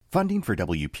Funding for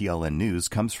WPLN News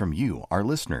comes from you, our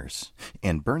listeners,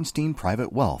 and Bernstein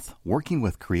Private Wealth, working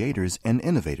with creators and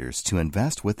innovators to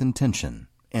invest with intention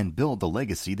and build the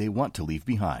legacy they want to leave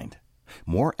behind.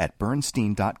 More at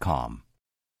Bernstein.com.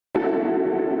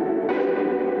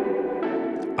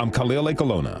 I'm Khalil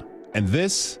Ekulona, and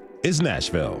this is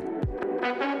Nashville.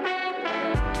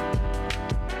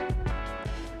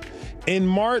 In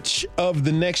March of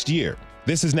the next year,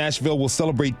 This is Nashville will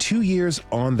celebrate 2 years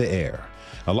on the air.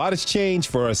 A lot has changed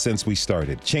for us since we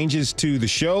started. Changes to the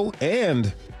show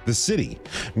and the city.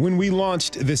 When we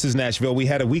launched This is Nashville, we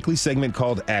had a weekly segment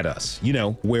called At Us,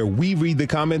 where we read the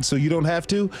comments so you don't have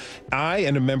to. I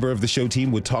and a member of the show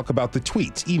team would talk about the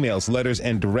tweets, emails, letters,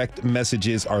 and direct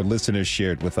messages our listeners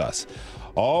shared with us.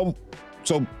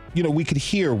 We could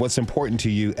hear what's important to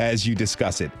you as you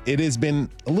discuss it. It has been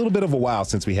a little bit of a while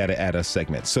since we had an At Us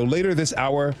segment. So later this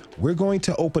hour, we're going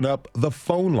to open up the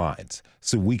phone lines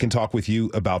so we can talk with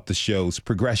you about the show's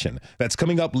progression. That's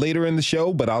coming up later in the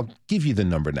show, but I'll give you the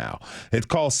number now. It's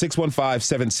call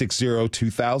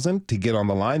 615-760-2000 to get on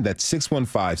the line. That's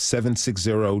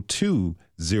 615-760-2000.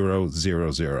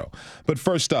 But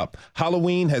first up,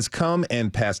 Halloween has come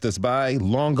and passed us by.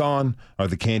 Long gone are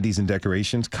the candies and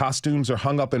decorations. Costumes are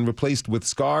hung up and replaced with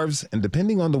scarves, and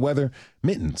depending on the weather,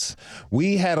 mittens.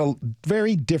 We had a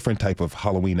very different type of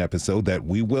Halloween episode that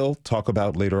we will talk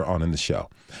about later on in the show.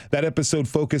 That episode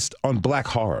focused on Black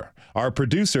horror. Our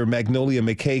producer, Magnolia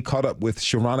McKay, caught up with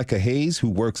Sheronica Hayes, who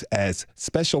works as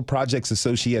Special Projects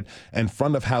Associate and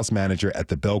Front of House Manager at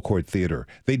the Belcourt Theater.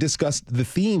 They discussed the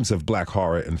themes of Black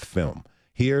horror in film.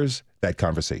 Here's that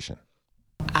conversation.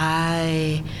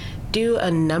 I do a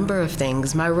number of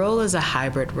things. My role is a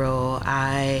hybrid role.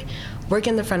 I work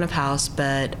in the front of house,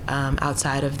 but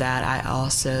outside of that, I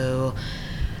also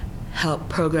help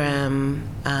program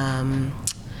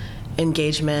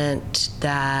engagement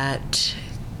that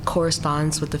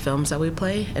corresponds with the films that we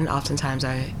play, and oftentimes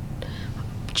I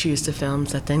choose the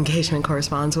films that the engagement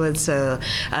corresponds with. So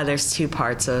there's two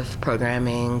parts of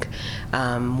programming.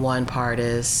 One part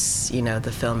is,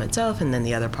 the film itself, and then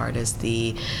the other part is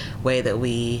the way that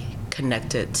we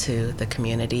connect it to the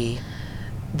community.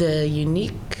 The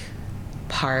unique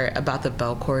part about the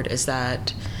Belcourt is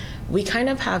that we kind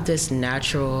of have this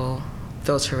natural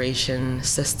filtration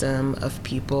system of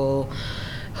people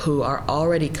who are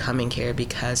already coming here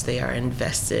because they are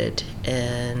invested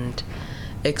in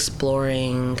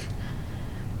exploring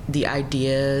the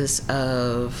ideas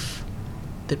of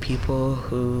the people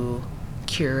who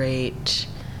curate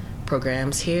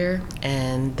programs here.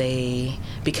 And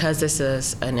because this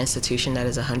is an institution that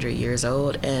is 100 years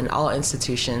old, and all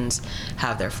institutions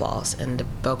have their flaws, and the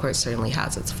Belcourt certainly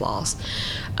has its flaws.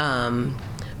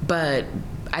 But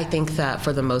I think that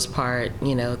for the most part,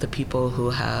 the people who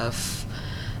have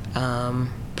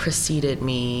preceded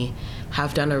me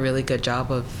have done a really good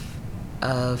job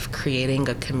of creating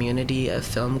a community of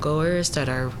film goers that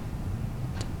are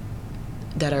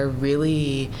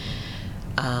really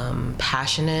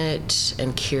passionate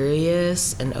and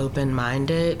curious and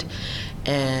open-minded,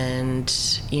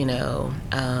 and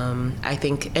I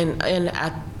think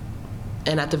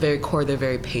and at the very core, they're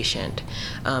very patient.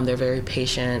 They're very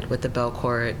patient with the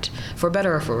Belcourt, for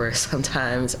better or for worse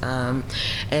sometimes.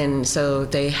 And so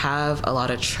they have a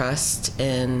lot of trust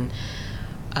in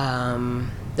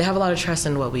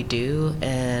what we do.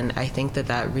 And I think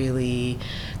that really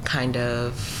kind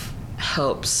of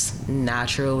helps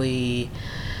naturally,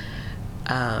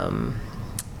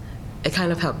 it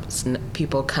kind of helps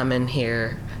people come in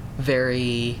here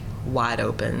very wide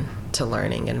open to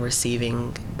learning and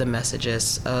receiving the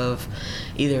messages of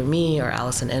either me or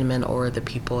Allison Inman or the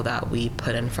people that we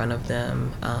put in front of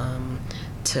them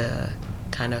to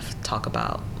kind of talk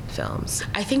about films.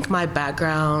 I think my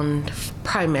background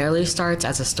primarily starts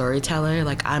as a storyteller.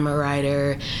 Like, I'm a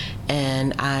writer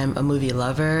and I'm a movie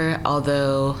lover,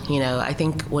 although, I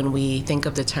think when we think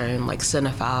of the term like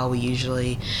cinephile, we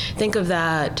usually think of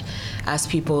that as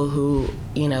people who,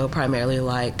 primarily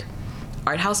like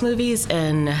art house movies.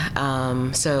 And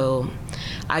so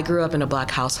I grew up in a Black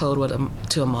household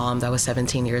to a mom that was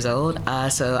 17 years old.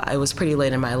 So I was pretty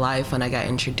late in my life when I got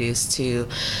introduced to,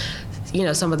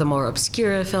 some of the more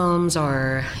obscure films,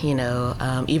 or,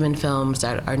 even films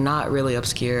that are not really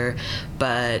obscure,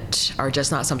 but are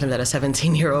just not something that a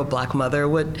 17-year-old Black mother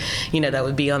would, that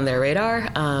would be on their radar.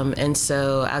 And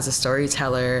so as a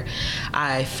storyteller,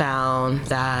 I found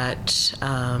that,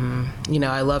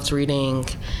 I loved reading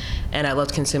and I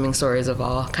loved consuming stories of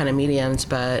all kind of mediums,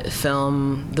 but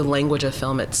the language of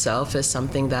film itself is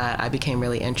something that I became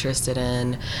really interested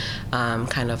in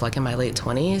kind of like in my late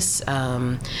 20s.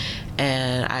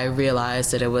 And I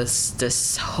realized that it was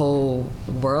this whole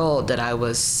world that I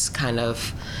was kind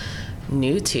of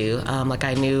new to. Like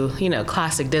I knew,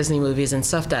 classic Disney movies and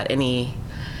stuff that any,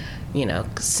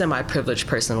 semi-privileged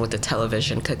person with a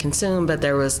television could consume, but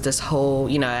there was this whole,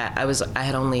 I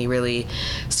had only really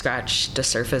scratched the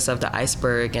surface of the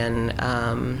iceberg, and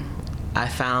I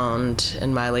found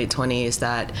in my late 20s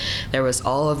that there was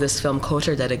all of this film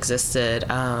culture that existed,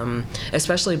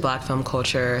 especially Black film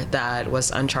culture, that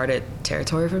was uncharted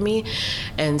territory for me.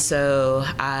 And so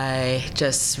I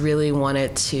just really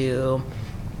wanted to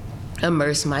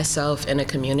immerse myself in a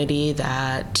community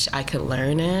that I could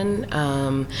learn in.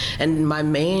 And my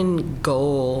main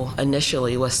goal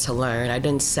initially was to learn. I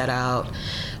didn't set out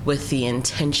with the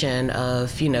intention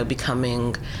of,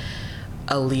 becoming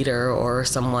a leader or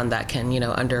someone that can,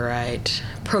 underwrite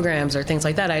programs or things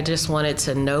like that. I just wanted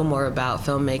to know more about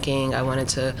filmmaking. I wanted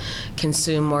to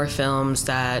consume more films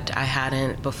that I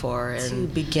hadn't before. And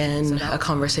to begin a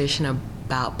conversation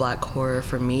about Black horror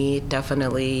for me,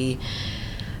 definitely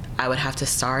I would have to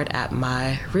start at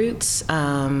my roots.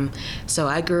 So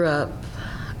I grew up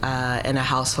in a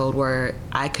household where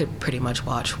I could pretty much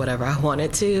watch whatever I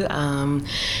wanted to.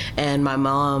 And my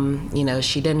mom,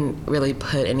 she didn't really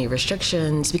put any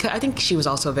restrictions, because I think she was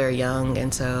also very young.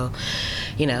 And so,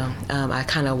 I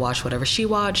kind of watched whatever she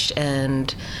watched.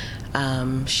 And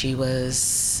she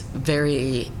was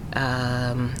very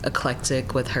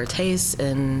eclectic with her tastes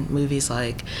in movies,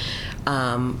 like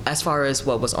as far as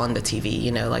what was on the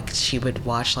TV, like she would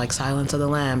watch like Silence of the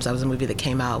Lambs. That was a movie that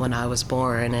came out when I was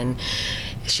born. And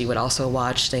she would also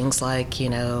watch things like, Do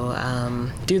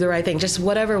the Right Thing, just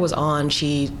whatever was on.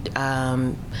 She,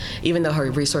 even though her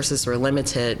resources were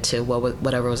limited to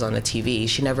whatever was on the TV,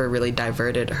 she never really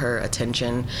diverted her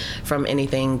attention from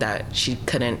anything that she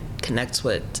couldn't connect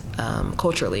with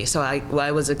culturally. So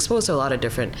I was exposed to a lot of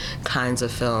different kinds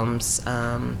of films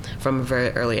from a very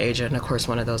early age, and of course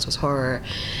one of those was horror.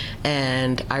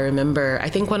 And I remember, I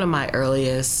think one of my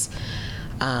earliest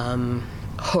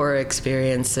horror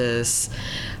experiences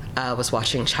was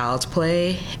watching Child's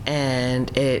Play,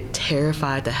 and it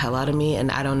terrified the hell out of me,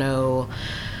 and I don't know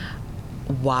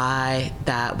why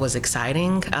that was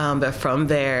exciting, but from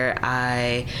there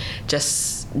I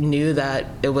just knew that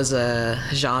it was a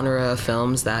genre of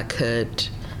films that could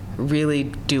really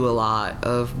do a lot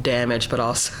of damage, but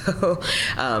also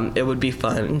it would be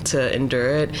fun to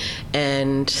endure it.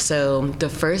 And so the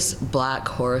first Black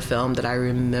horror film that I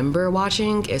remember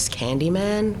watching is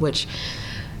Candyman, which,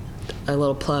 a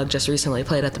little plug, just recently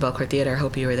played at the Belcourt Theater. I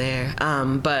hope you were there.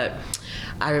 But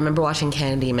I remember watching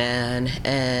Candyman,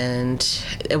 and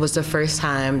it was the first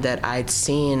time that I'd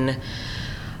seen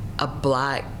a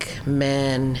Black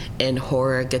man in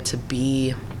horror get to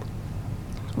be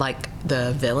like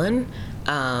the villain.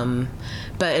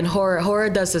 But in horror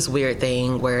does this weird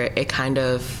thing where it kind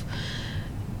of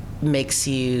makes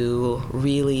you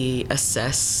really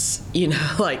assess,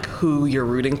 like who you're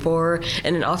rooting for.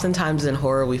 And then oftentimes in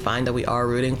horror, we find that we are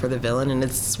rooting for the villain. And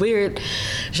it's this weird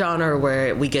genre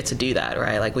where we get to do that,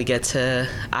 right? Like we get to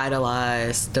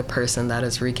idolize the person that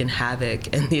is wreaking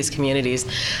havoc in these communities.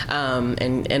 And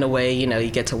in a way, you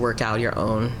get to work out your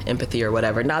own empathy or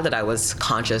whatever. Not that I was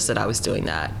conscious that I was doing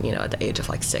that, at the age of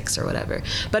like 6 or whatever.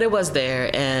 But it was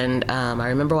there. And I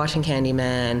remember watching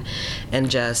Candyman and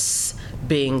just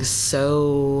being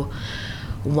so,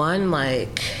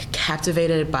 like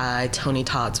captivated by Tony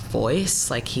Todd's voice.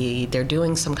 Like they're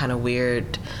doing some kind of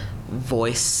weird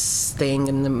voice thing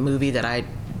in the movie that I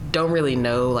don't really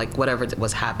know, like whatever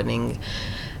was happening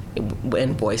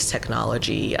in voice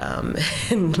technology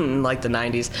in like the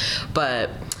 90s.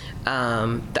 But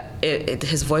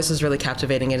his voice was really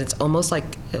captivating, and it's almost like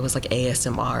it was like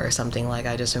ASMR or something. Like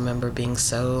I just remember being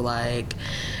so like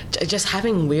just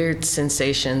having weird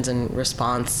sensations in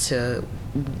response to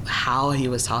how he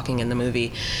was talking in the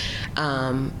movie,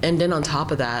 and then on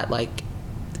top of that, like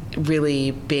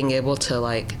really being able to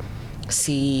like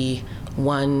see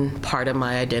one part of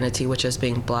my identity, which is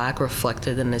being Black,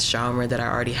 reflected in this genre that I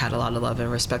already had a lot of love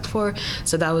and respect for.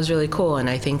 So that was really cool, and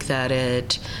I think that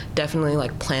it definitely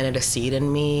like planted a seed in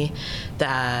me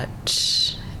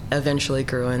that eventually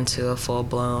grew into a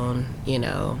full-blown,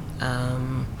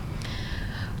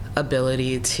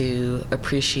 ability to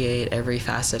appreciate every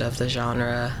facet of the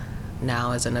genre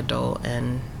now as an adult.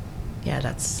 And yeah,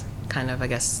 that's kind of, I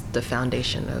guess, the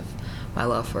foundation of my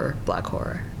love for Black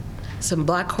horror. Some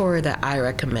Black horror that I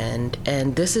recommend,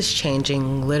 and this is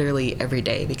changing literally every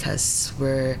day because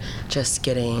we're just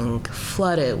getting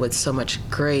flooded with so much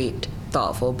great,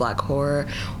 thoughtful Black horror,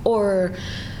 or,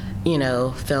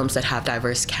 films that have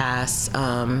diverse casts.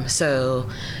 So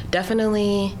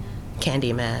definitely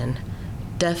Candyman.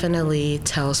 definitely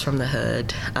Tales from the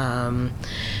Hood.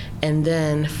 And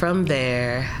then from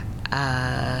there,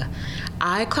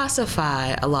 I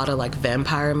classify a lot of like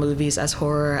vampire movies as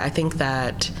horror. I think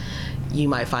that you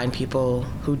might find people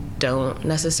who don't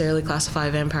necessarily classify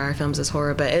vampire films as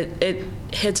horror, but it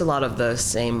hits a lot of the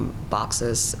same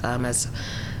boxes as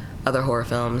other horror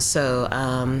films. So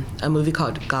a movie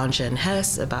called Ganja and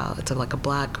Hess it's like a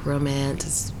black romance.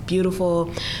 It's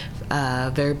beautiful,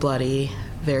 very bloody,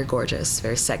 very gorgeous,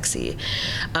 very sexy.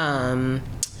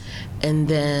 And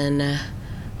then,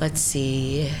 let's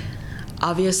see,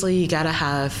 obviously you gotta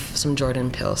have some Jordan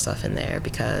Peele stuff in there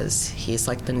because he's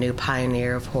like the new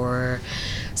pioneer of horror.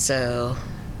 So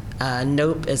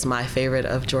Nope is my favorite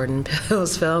of Jordan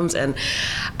Peele's films, and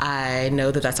I know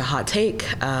that that's a hot take,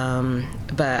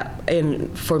 but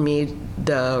for me,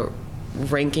 the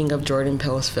ranking of Jordan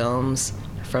Peele's films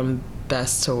from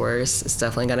best to worst is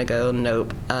definitely gonna go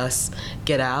Nope, Us,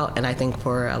 Get Out, and I think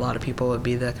for a lot of people it would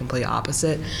be the complete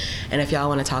opposite. And if y'all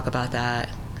want to talk about that,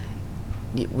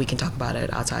 we can talk about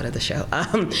it outside of the show.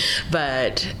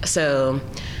 But so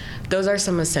those are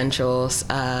some essentials.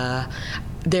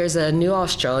 There's a new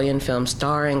Australian film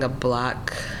starring a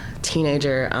black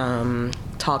teenager,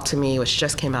 Talk to Me, which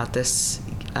just came out this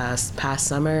past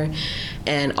summer.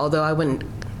 And although I wouldn't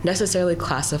necessarily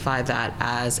classify that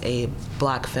as a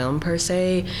black film per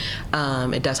se,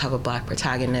 it does have a black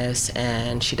protagonist,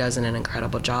 and she does an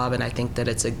incredible job. And I think that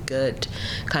it's a good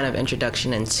kind of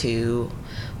introduction into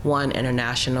one,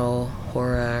 international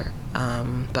horror,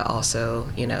 but also,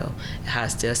 you know, it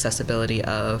has the accessibility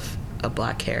of a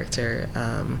black character,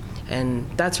 and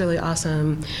that's really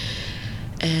awesome.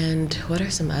 And what are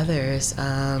some others?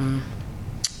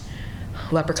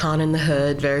 Leprechaun in the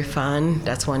Hood, very fun.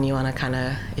 That's one you want to kind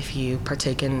of, if you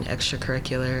partake in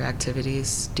extracurricular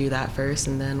activities, do that first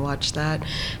and then watch that.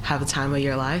 Have a time of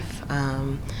your life.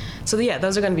 So yeah,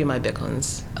 those are going to be my big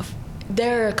ones.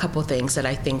 There are a couple things that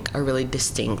I think are really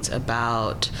distinct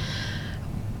about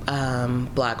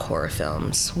black horror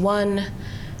films. One,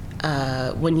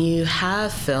 when you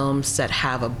have films that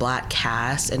have a black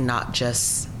cast and not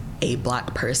just a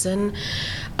black person,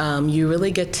 you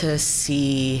really get to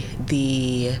see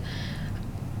the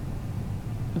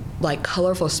like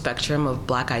colorful spectrum of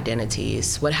black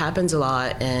identities. What happens a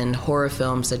lot in horror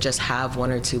films that just have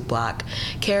one or two black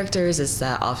characters is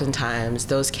that oftentimes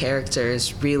those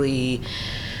characters really,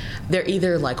 they're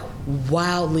either like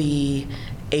wildly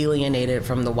alienated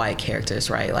from the white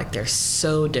characters, right? Like they're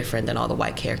so different than all the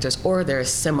white characters, or they're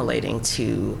assimilating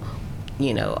to,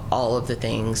 you know, all of the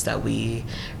things that we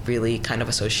really kind of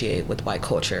associate with white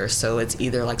culture. So it's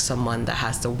either like someone that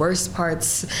has the worst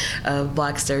parts of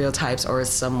black stereotypes, or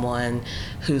it's someone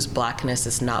whose blackness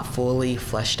is not fully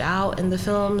fleshed out in the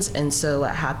films. And so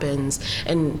what happens,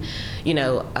 and, you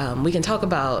know, we can talk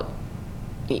about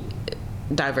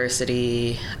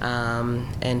diversity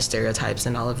and stereotypes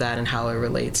and all of that and how it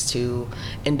relates to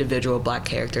individual black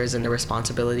characters and the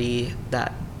responsibility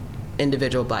that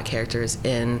individual black characters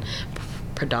in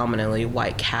predominantly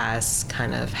white casts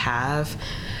kind of have.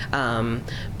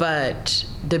 But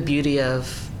the beauty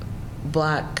of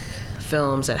black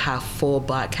films that have full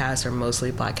black casts or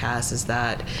mostly black casts is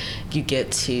that you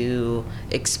get to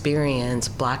experience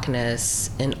blackness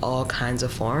in all kinds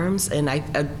of forms. And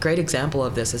a great example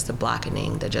of this is The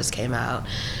Blackening that just came out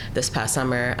this past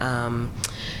summer.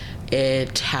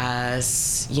 It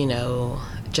has, you know,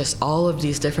 just all of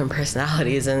these different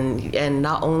personalities, and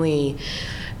not only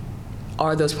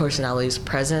are those personalities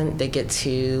present, they get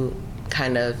to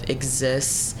kind of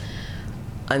exist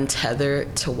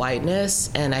untethered to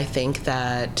whiteness. And I think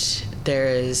that there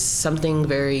is something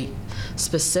very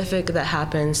specific that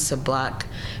happens to black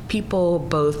people,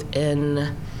 both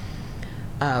in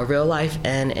real life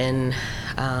and in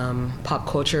pop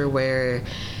culture, where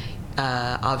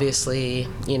obviously,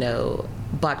 you know,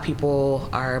 black people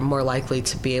are more likely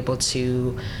to be able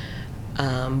to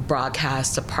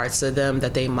broadcast the parts of them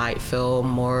that they might feel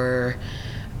more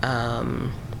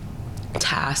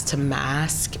tasked to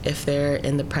mask if they're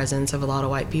in the presence of a lot of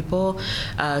white people.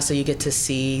 So you get to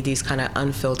see these kind of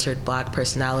unfiltered black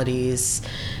personalities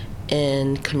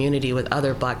in community with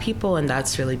other black people, and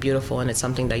that's really beautiful, and it's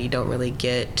something that you don't really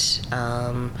get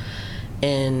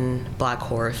in black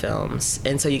horror films.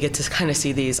 And so you get to kind of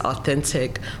see these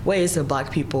authentic ways that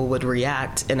black people would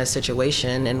react in a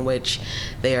situation in which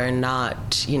they are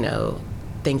not, you know,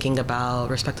 thinking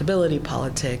about respectability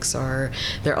politics or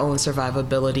their own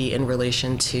survivability in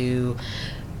relation to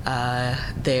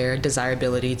their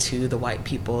desirability to the white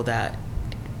people that,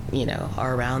 you know,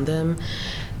 are around them.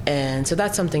 And so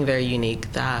that's something very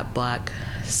unique that black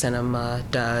cinema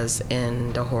does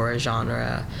in the horror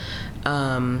genre.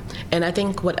 And I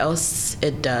think what else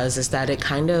it does is that it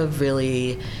kind of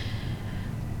really,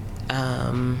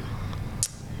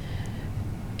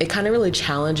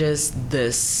 challenges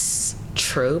this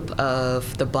trope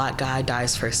of the black guy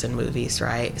dies first in movies,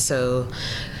 right? So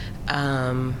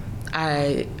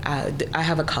I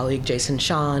have a colleague, Jason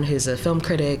Shawn, who's a film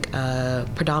critic,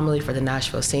 predominantly for the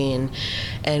Nashville scene,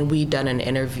 and we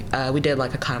did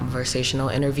like a conversational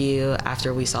interview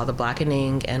after we saw The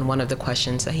Blackening, and one of the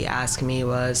questions that he asked me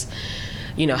was,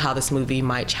 how this movie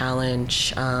might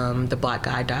challenge the black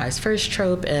guy dies first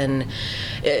trope, and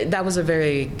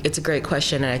it's a great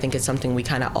question, and I think it's something we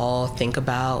kind of all think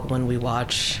about when we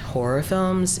watch horror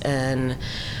films. And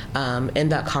in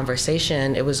that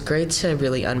conversation, it was great to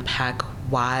really unpack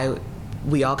why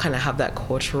we all kind of have that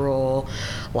cultural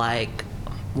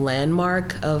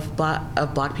landmark of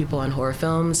black people in horror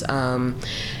films, and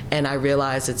I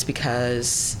realized it's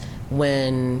because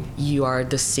when you are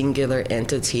the singular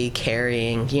entity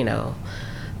carrying,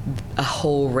 a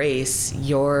whole race,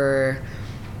 your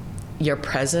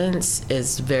presence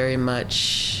is very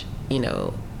much,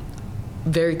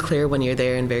 very clear when you're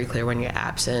there and very clear when you're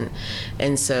absent.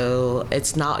 And so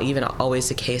it's not even always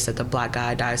the case that the black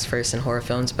guy dies first in horror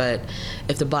films, but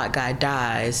if the black guy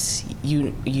dies,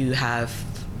 you have,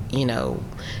 a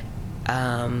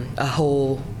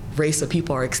whole race of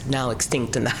people are now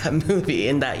extinct in that movie,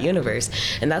 in that universe.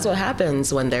 And that's what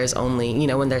happens when there's only,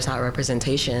 when there's not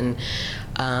representation,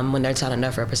 when there's not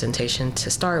enough representation to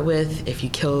start with. If you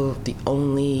kill the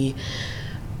only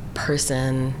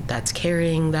person that's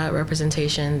carrying that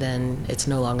representation, then it's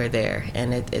no longer there,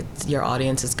 and it's your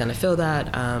audience is going to feel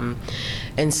that.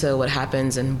 And so what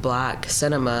happens in black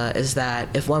cinema is that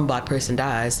if one black person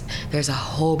dies, there's a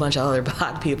whole bunch of other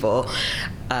black people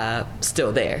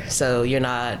still there. So you're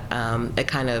not, it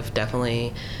kind of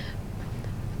definitely,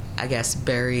 I guess,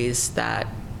 buries that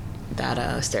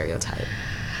stereotype.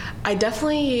 I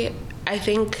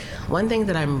think one thing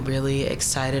that I'm really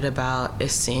excited about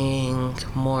is seeing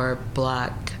more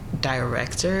black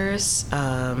directors.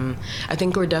 I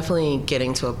think we're definitely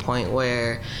getting to a point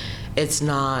where it's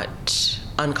not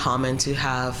uncommon to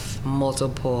have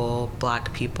multiple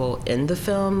black people in the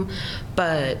film,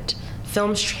 but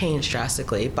films change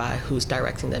drastically by who's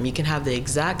directing them. You can have the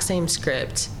exact same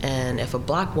script, and if a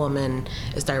black woman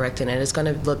is directing it, it's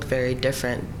going to look very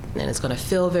different, and it's going to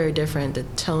feel very different. The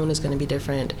tone is going to be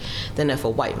different than if a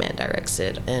white man directs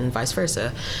it, and vice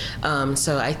versa.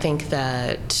 So I think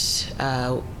that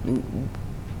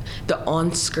the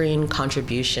on-screen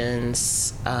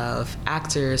contributions of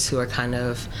actors who are kind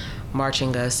of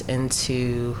marching us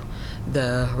into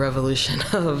the revolution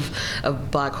of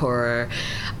black horror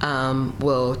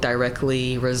will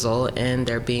directly result in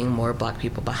there being more black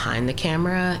people behind the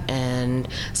camera. And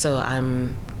so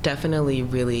I'm definitely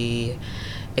really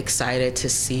excited to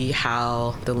see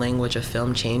how the language of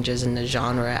film changes in the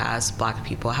genre as black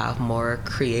people have more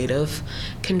creative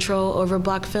control over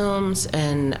black films,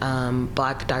 and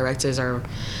black directors are,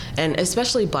 and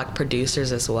especially black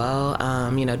producers as well.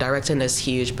 Directing is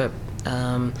huge, but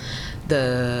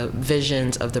the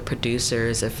visions of the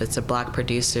producers, if it's a black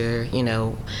producer,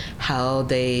 how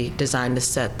they design to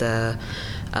set the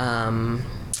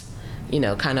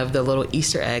kind of the little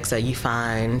Easter eggs that you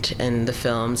find in the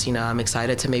films. I'm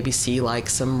excited to maybe see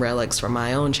some relics from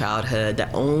my own childhood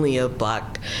that only a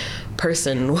black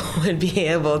person would be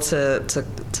able to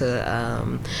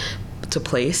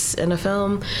place in a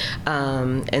film.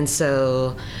 And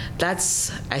so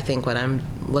that's, I think, what I'm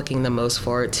looking the most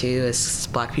forward to is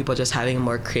black people just having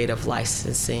more creative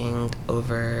licensing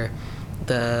over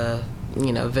the,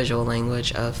 visual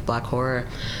language of black horror.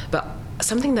 But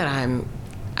something that I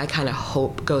kind of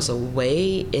hope goes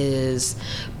away is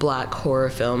black horror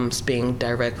films being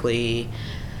directly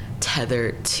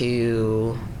tethered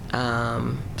to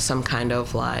some kind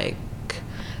of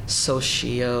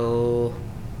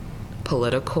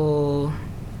socio-political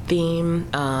theme.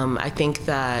 I think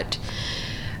that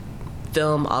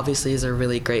film obviously is a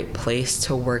really great place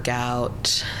to work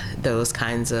out those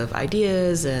kinds of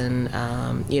ideas, and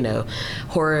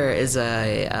horror is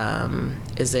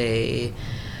a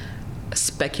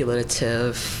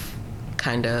speculative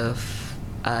kind of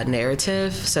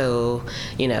narrative. So,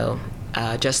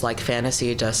 just like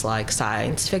fantasy, just like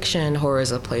science fiction, horror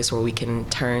is a place where we can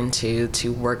turn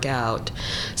to work out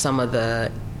some of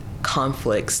the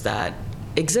conflicts that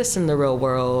exist in the real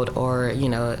world or,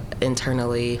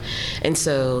 internally. And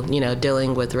so,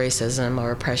 dealing with racism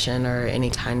or oppression or any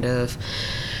kind of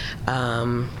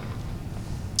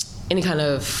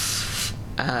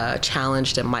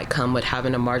challenge that might come with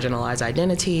having a marginalized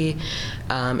identity.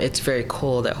 It's very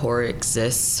cool that horror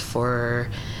exists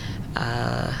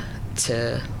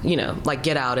to, like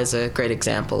Get Out is a great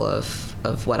example of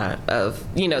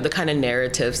the kind of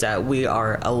narratives that we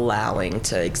are allowing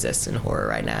to exist in horror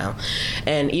right now.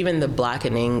 And even The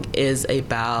Blackening is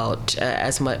about,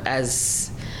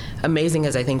 as amazing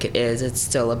as I think it is, it's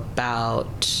still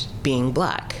about being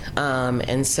Black.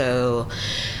 And so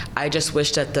I just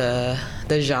wish that the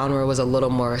genre was a little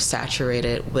more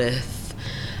saturated with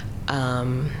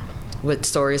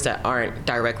stories that aren't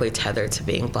directly tethered to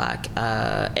being Black.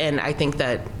 And I think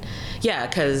that,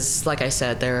 because like I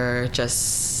said, there's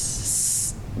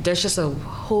just a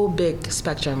whole big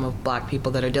spectrum of Black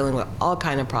people that are dealing with all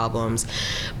kind of problems,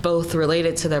 both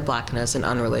related to their Blackness and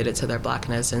unrelated to their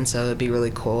Blackness. And so it'd be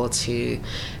really cool to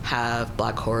have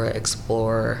Black horror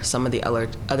explore some of the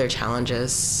other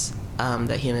challenges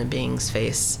that human beings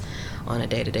face on a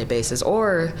day-to-day basis,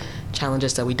 or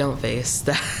challenges that we don't face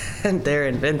that they're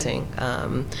inventing,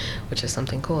 which is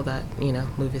something cool that,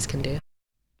 movies can do.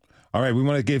 All right, we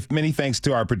want to give many thanks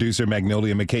to our producer,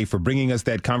 Magnolia McKay, for bringing us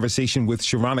that conversation with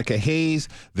Sheronica Hayes,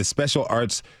 the Special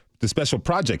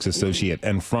Projects Associate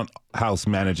and Front House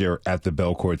Manager at the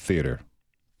Belcourt Theater.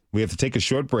 We have to take a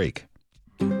short break.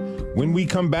 When we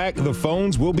come back, the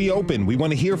phones will be open. We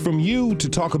want to hear from you to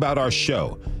talk about our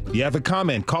show. If you have a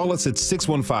comment, call us at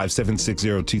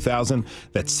 615-760-2000.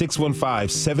 That's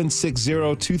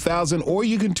 615-760-2000. Or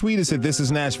you can tweet us at This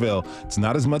Is Nashville. It's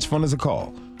not as much fun as a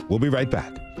call. We'll be right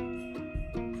back.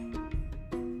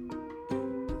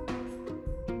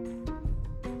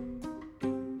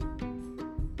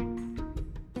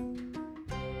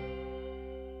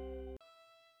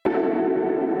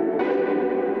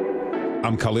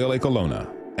 I'm Khalil Ekulona,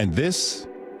 and this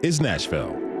is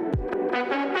Nashville.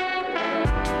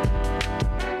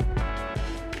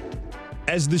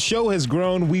 As the show has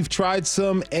grown, we've tried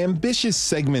some ambitious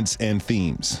segments and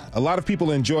themes. A lot of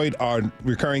people enjoyed our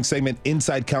recurring segment,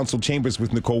 Inside Council Chambers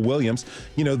with Nicole Williams.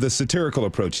 The satirical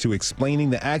approach to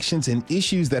explaining the actions and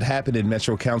issues that happen in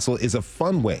Metro Council is a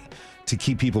fun way to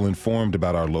keep people informed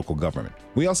about our local government.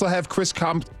 We also have Chris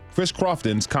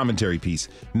Crofton's commentary piece,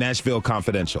 Nashville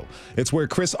Confidential. It's where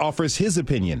Chris offers his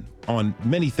opinion on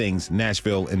many things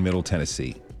Nashville and Middle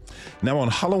Tennessee. Now, on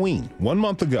Halloween, 1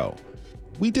 month ago,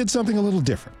 we did something a little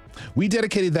different. We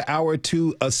dedicated the hour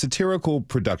to a satirical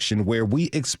production where we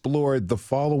explored the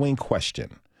following question: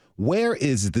 where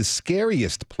is the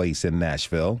scariest place in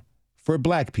Nashville for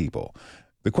Black people?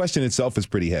 The question itself is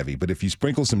pretty heavy, but if you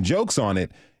sprinkle some jokes on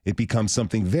it, it becomes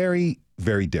something very,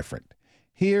 very different.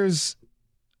 Here's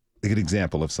a good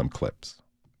example of some clips.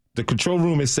 The control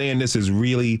room is saying this is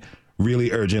really,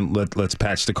 really urgent. Let's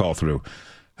patch the call through.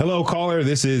 Hello, caller.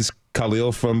 This is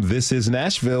Khalil from This Is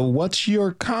Nashville. What's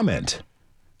your comment?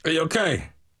 Are you okay?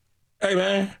 Hey,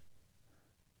 man.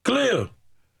 Khalil.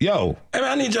 Yo. Hey,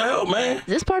 man, I need your help, man. Is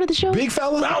this part of the show? Big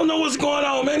fella? I don't know what's going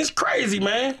on, man. It's crazy,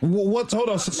 man. Hold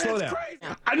on, slow down. Crazy.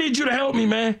 I need you to help me,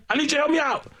 man. I need you to help me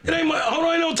out. It ain't much. Hold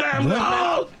on, ain't no time left,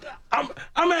 man.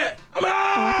 I'm at.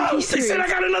 They said I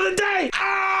got another day.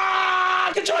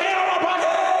 Get your hand out of my pocket.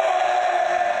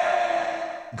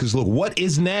 Because look, what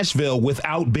is Nashville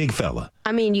without Big Fella?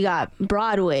 I mean, you got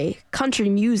Broadway, country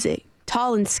music,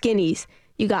 tall and skinnies.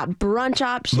 You got brunch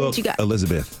options. Look, you got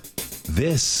Elizabeth,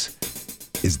 this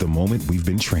is the moment we've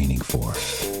been training for.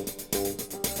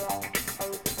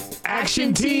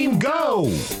 Action team,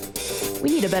 go! We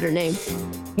need a better name.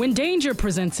 When danger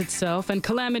presents itself and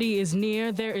calamity is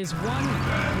near, there is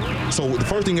one. So the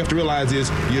first thing you have to realize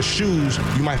is your shoes,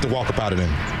 you might have to walk up out of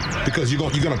them because you're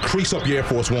gonna crease up your Air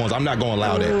Force Ones. I'm not gonna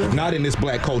allow that. Not in this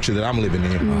Black culture that I'm living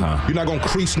in. You're not gonna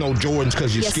crease no Jordans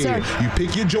because you're scared. Sir. You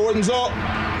pick your Jordans up,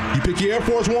 you pick your Air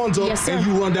Force Ones up, and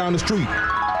you run down the street.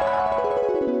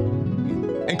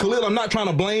 And Khalil, I'm not trying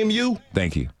to blame you.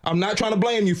 Thank you. I'm not trying to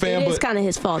blame you, fam. It's kind of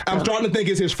his fault, though. I'm starting to think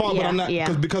it's his fault, but I'm not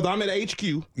because I'm at HQ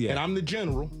and I'm the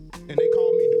general, and they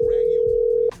call me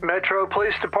Duragio. Metro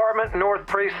Police Department, North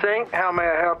Precinct. How may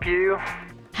I help you?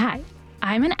 Hi,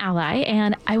 I'm an ally,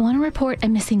 and I want to report a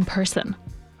missing person.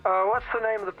 What's the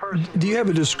name of the person? Do you have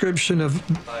a description of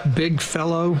Big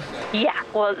Fellow? Yeah,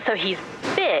 well, so he's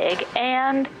big,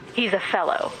 and he's a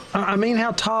fellow. I mean,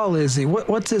 how tall is he?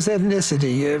 What's his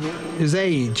ethnicity? His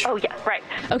age? Oh, yeah, right.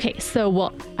 Okay, so,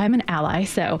 well, I'm an ally,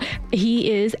 so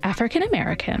he is African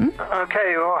American.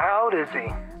 Okay, well, how old is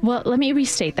he? Well, let me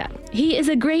restate that. He is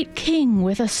a great king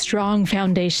with a strong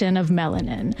foundation of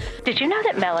melanin. Did you know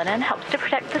that melanin helps to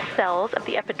protect the cells of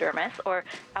the epidermis or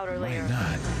outer layer?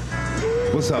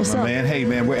 What's up, my man? Hey,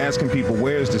 man, we're asking people,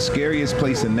 where's the scariest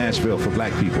place in Nashville for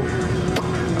Black people?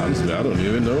 Honestly, I don't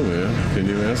even know, man. Can't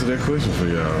even answer that question for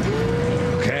y'all.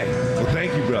 Okay. Well,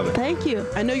 thank you, brother. Thank you.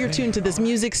 I know you're tuned to this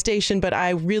music station, but I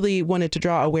really wanted to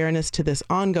draw awareness to this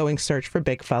ongoing search for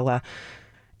Big Fella.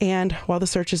 And while the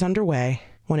search is underway, I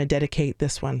want to dedicate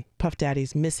this one, Puff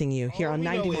Daddy's Missing You, here on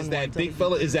 91.1. Is that Big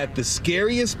Fella is at the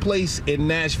scariest place in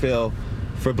Nashville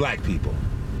for black people?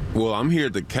 Well, I'm here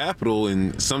at the Capitol,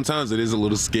 and sometimes it is a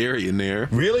little scary in there.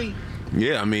 Really?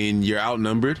 Yeah, I mean, you're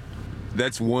outnumbered.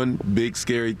 That's one big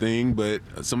scary thing, but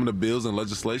some of the bills and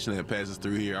legislation that passes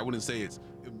through here, I wouldn't say it's...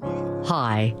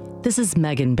 Hi, this is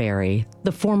Megan Barry,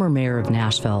 the former mayor of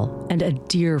Nashville and a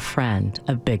dear friend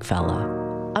of Big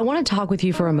Fella. I want to talk with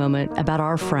you for a moment about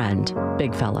our friend,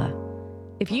 Big Fella.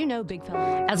 If you know Big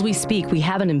Fella, as we speak, we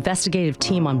have an investigative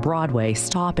team on Broadway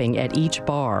stopping at each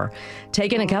bar,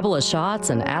 taking a couple of shots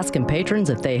and asking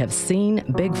patrons if they have seen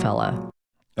Big Fella.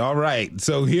 All right,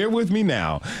 so here with me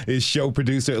now is show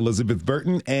producer Elizabeth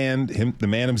Burton and the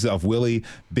man himself, Willie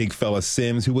Big Fella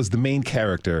Sims, who was the main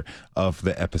character of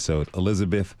the episode.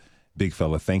 Elizabeth, Big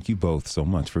Fella, thank you both so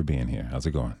much for being here. How's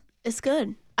it going? It's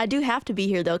good. I do have to be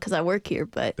here, though, because I work here,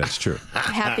 but that's true.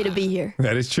 I'm happy to be here.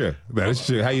 That is true. That is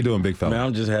true. How you doing, Big Fella? Man,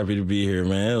 I'm just happy to be here,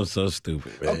 man. It was so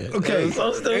stupid, man. Okay. It was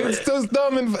so stupid. It's so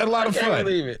dumb and a lot of fun. I can't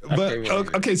believe it.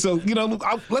 But, okay, so,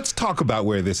 let's talk about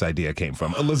where this idea came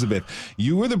from. Elizabeth,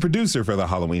 you were the producer for the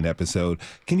Halloween episode.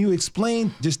 Can you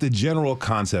explain just the general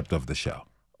concept of the show?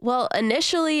 Well,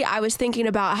 initially, I was thinking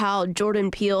about how Jordan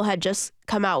Peele had just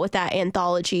come out with that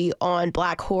anthology on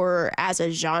Black horror as a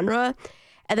genre.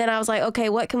 And then I was like, okay,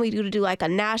 what can we do to do like a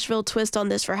Nashville twist on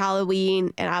this for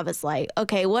Halloween? And I was like,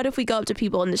 okay, what if we go up to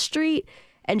people in the street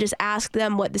and just ask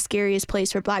them what the scariest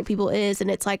place for black people is? And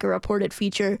it's like a reported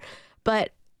feature.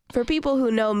 But for people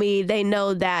who know me, they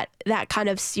know that that kind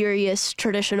of serious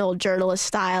traditional journalist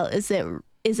style isn't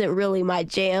really my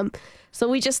jam. So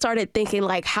we just started thinking,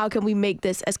 like, how can we make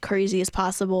this as crazy as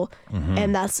possible? Mm-hmm.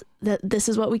 And this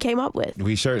is what we came up with.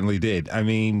 We certainly did. I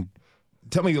mean,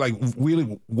 tell me, like,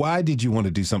 really, why did you want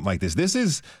to do something like this? This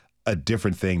is a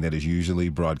different thing that is usually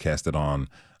broadcasted on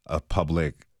a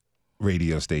public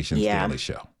radio station's daily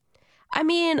show. I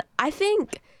mean, I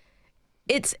think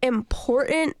it's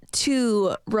important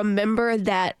to remember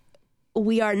that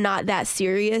we are not that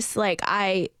serious. Like,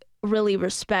 I really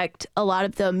respect a lot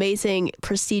of the amazing,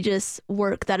 prestigious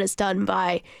work that is done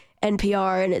by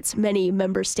NPR and its many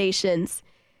member stations.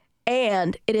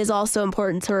 And it is also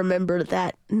important to remember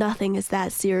that nothing is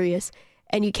that serious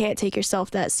and you can't take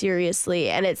yourself that seriously.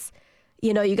 And it's,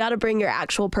 you got to bring your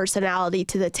actual personality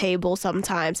to the table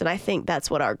sometimes. And I think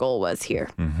that's what our goal was here.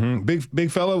 Mm-hmm.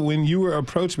 Big Fella, when you were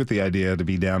approached with the idea to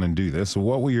be down and do this,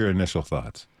 what were your initial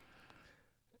thoughts?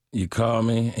 You called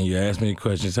me and you asked me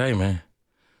questions. Hey, man,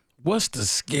 what's the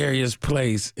scariest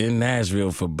place in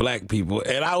Nashville for black people?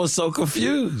 And I was so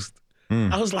confused.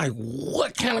 I was like,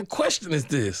 what kind of question is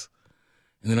this?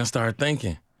 And then I started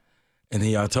thinking. And then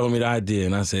y'all told me the idea,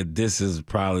 and I said, this is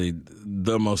probably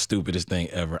the most stupidest thing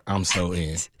ever. I'm so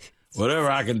in.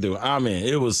 Whatever I can do, I'm in.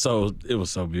 It was so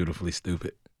beautifully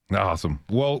stupid. Awesome.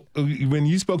 Well, when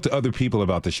you spoke to other people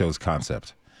about the show's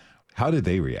concept, how did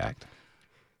they react?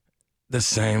 The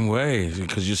same way,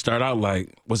 because you start out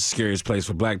like, what's the scariest place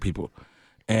for black people?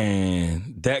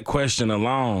 And that question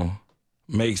alone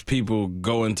makes people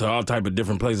go into all type of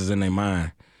different places in their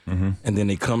mind. Mm-hmm. And then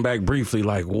they come back briefly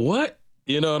like, what?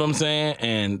 You know what I'm saying?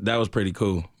 And that was pretty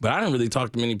cool. But I didn't really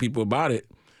talk to many people about it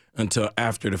until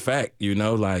after the fact,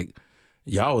 like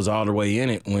y'all was all the way in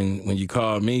it when you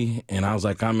called me and I was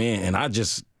like, I'm in. And I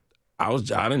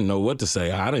didn't know what to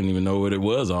say. I didn't even know what it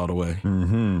was all the way.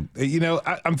 Mm-hmm.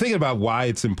 I'm thinking about why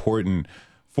it's important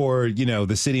for,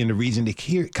 the city and the region to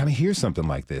hear something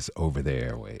like this over the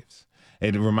airwaves.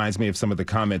 It reminds me of some of the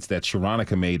comments that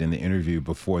Sheronica made in the interview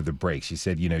before the break. She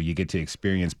said, you get to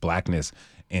experience blackness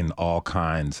in all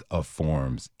kinds of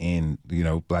forms. And,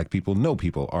 black people, no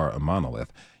people are a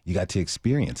monolith. You got to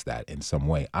experience that in some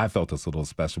way. I felt it's a little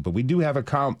special. But we do have a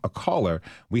caller.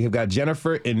 We have got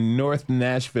Jennifer in North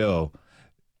Nashville.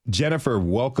 Jennifer,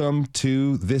 welcome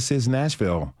to This Is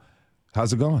Nashville.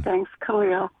 How's it going? Thanks,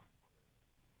 Khalil.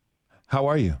 How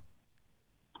are you?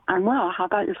 I'm well. How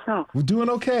about yourself? We're doing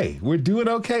okay.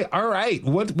 All right.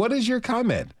 What is your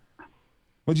comment?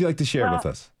 What'd you like to share with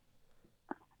us?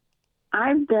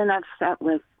 I've been upset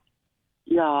with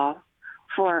y'all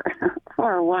for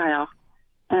a while.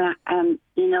 And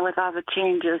with all the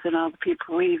changes and all the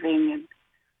people leaving and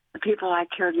the people I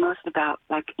cared most about,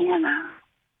 like Anna,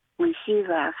 when she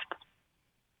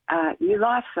left, you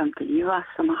lost something. You lost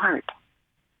some heart.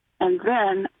 And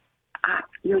then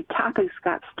your topics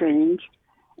got strange.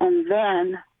 And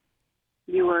then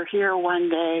you were here one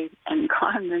day and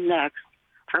gone the next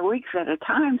for weeks at a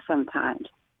time sometimes.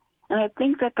 And I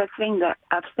think that the thing that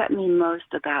upset me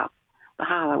most about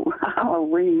the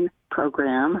Halloween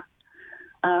program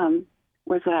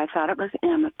was that I thought it was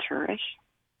amateurish.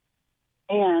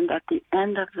 And at the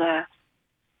end of the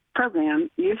program,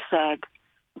 you said,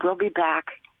 we'll be back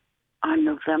on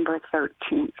November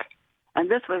 13th. And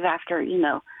this was after,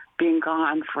 being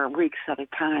gone for weeks at a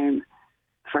time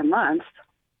for months.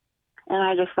 And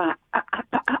I just thought,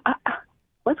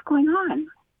 what's going on?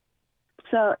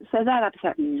 So that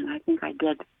upset me, and I think I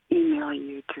did email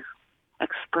you to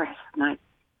express my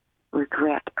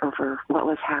regret over what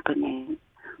was happening.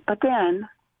 But then,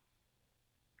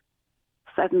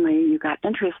 suddenly you got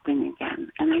interesting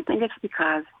again. And I think it's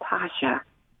because Tasha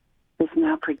is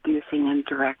now producing and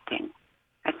directing.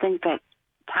 I think that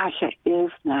Tasha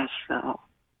is Nashville,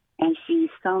 and she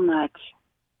so much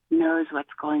knows what's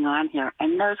going on here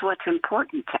and knows what's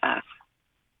important to us.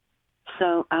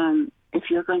 So if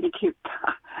you're going to keep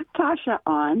Tasha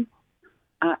on,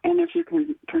 and if you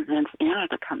can convince Anna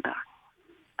to come back,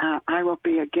 I will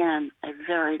be, again, a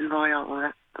very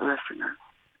loyal listener.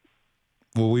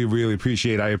 Well, we really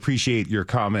I appreciate your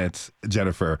comments,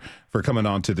 Jennifer, for coming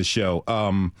on to the show.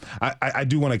 I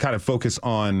do want to kind of focus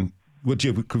on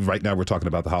right now we're talking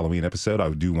about the Halloween episode. I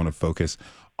do want to focus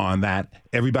on that.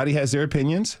 Everybody has their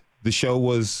opinions. The show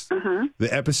was, the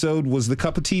episode was the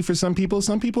cup of tea for some people.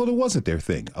 Some people, it wasn't their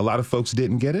thing. A lot of folks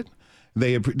didn't get it.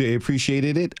 They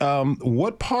appreciated it.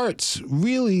 What parts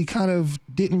really kind of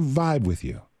didn't vibe with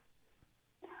you?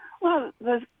 Well,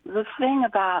 the thing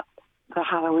about the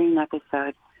Halloween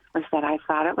episode was that I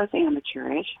thought it was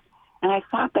amateurish, and I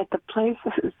thought that the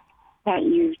places that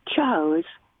you chose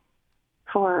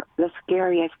for the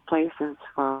scariest places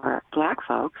for Black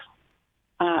folks,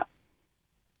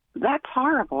 that's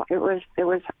horrible. It was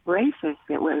racist.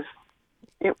 It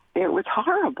was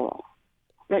horrible.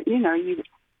 That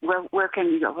where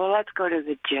can you go? Well, let's go to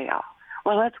the jail.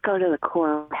 Well, let's go to the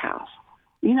courthouse.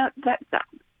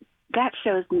 That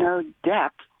shows no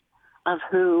depth of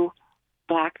who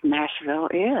Black Nashville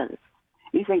is.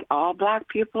 You think all Black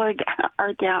people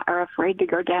are afraid to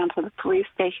go down to the police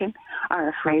station, are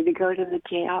afraid to go to the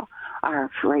jail, are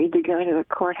afraid to go to the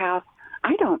courthouse?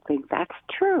 I don't think that's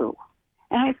true.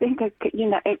 And I think that,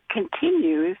 it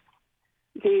continues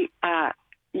the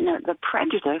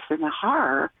prejudice and the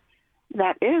horror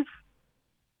that is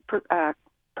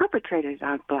perpetrated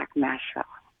on Black Nashville.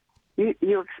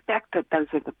 You expect that those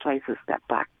are the places that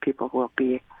Black people will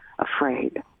be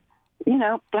afraid.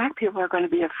 Black people are going to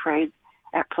be afraid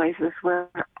at places where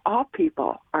all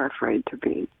people are afraid to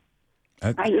be.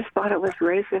 I just thought it was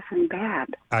racist and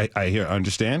bad. I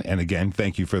understand. And again,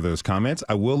 thank you for those comments.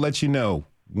 I will let you know,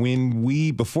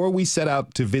 before we set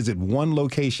out to visit one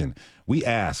location, we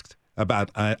asked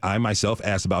about, I myself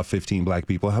asked about 15 Black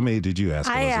people. How many did you ask,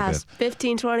 Elizabeth? I asked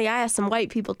 15, 20. I asked some white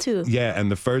people too. Yeah,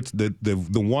 and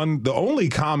the only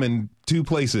common two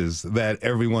places that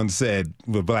everyone said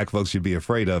what Black folks should be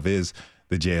afraid of is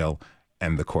the jail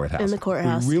and the courthouse. And the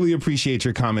courthouse. We really appreciate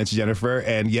your comments, Jennifer.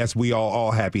 And yes, we are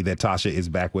all happy that Tasha is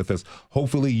back with us.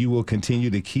 Hopefully you will continue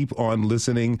to keep on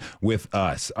listening with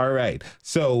us. All right.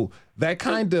 So that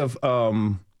kind of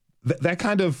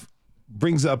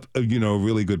brings up a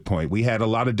really good point. We had a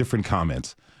lot of different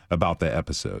comments about the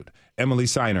episode. Emily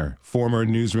Seiner, former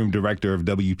newsroom director of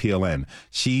WPLN,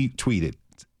 she tweeted,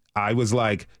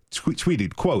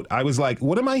 tweeted, quote, I was like,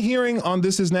 what am I hearing on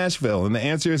This Is Nashville? And the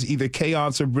answer is either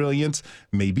chaos or brilliance,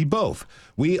 maybe both.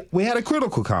 We had a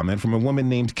critical comment from a woman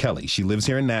named Kelly. She lives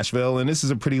here in Nashville, and this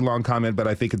is a pretty long comment, but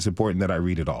I think it's important that I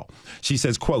read it all. She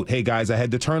says, quote, hey guys, I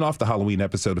had to turn off the Halloween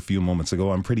episode a few moments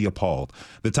ago. I'm pretty appalled.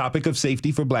 The topic of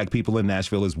safety for Black people in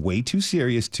Nashville is way too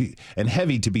serious and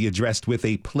heavy to be addressed with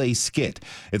a play skit.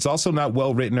 It's also not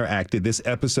well written or acted. This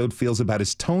episode feels about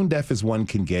as tone deaf as one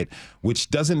can get,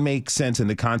 which doesn't make sense in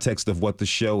the context of what the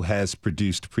show has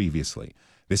produced previously.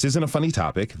 This isn't a funny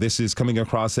topic. This is coming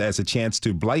across as a chance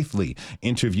to blithely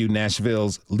interview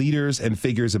Nashville's leaders and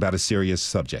figures about a serious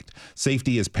subject.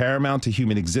 Safety is paramount to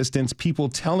human existence. People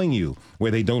telling you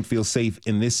where they don't feel safe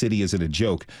in this city isn't a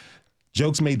joke.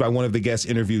 Jokes made by one of the guests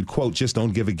interviewed, quote, just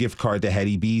don't give a gift card to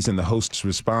Hattie B's, and the host's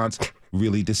response,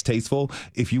 really distasteful.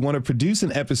 If you want to produce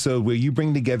an episode where you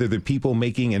bring together the people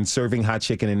making and serving hot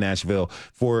chicken in Nashville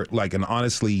for like an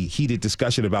honestly heated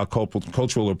discussion about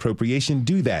cultural appropriation,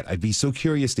 do that. I'd be so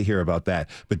curious to hear about that,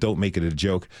 but don't make it a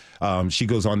joke. She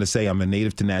goes on to say, I'm a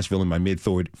native to Nashville in my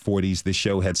mid-40s. This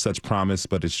show had such promise,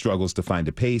 but it struggles to find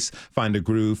a pace, find a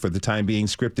groove. For the time being,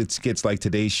 scripted skits like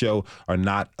today's show are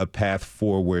not a path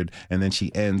forward. And then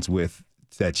she ends with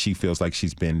that she feels like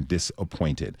she's been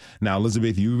disappointed. Now,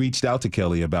 Elizabeth, you reached out to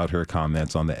Kelly about her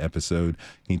comments on the episode.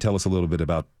 Can you tell us a little bit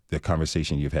about the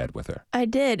conversation you've had with her? I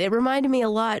did. It reminded me a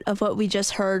lot of what we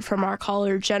just heard from our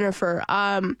caller, Jennifer.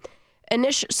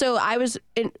 So I was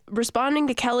responding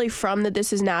to Kelly from the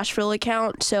This Is Nashville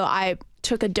account, so I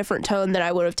took a different tone than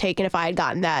I would have taken if I had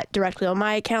gotten that directly on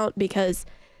my account because,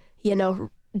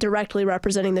 directly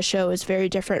representing the show is very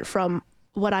different from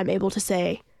what I'm able to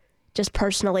say just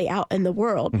personally out in the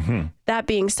world. Mm-hmm. That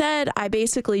being said, I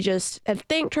basically just have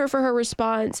thanked her for her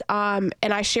response, and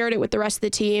I shared it with the rest of the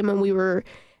team, and we were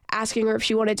asking her if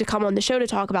she wanted to come on the show to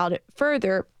talk about it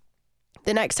further.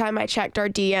 The next time I checked our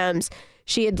DMs,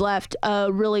 she had left a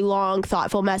really long,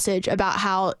 thoughtful message about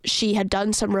how she had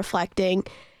done some reflecting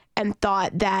and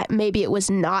thought that maybe it was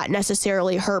not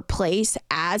necessarily her place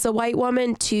as a white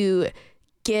woman to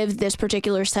give this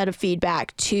particular set of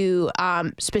feedback to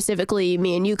specifically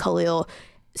me and you, Khalil,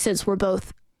 since we're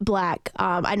both Black.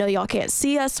 I know y'all can't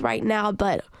see us right now,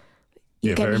 but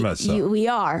very much so. We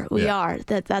are.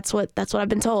 That's what I've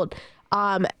been told.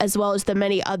 As well as the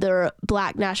many other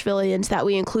Black Nashvillians that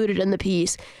we included in the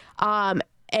piece.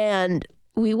 And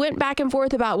we went back and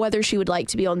forth about whether she would like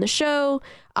to be on the show.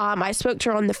 I spoke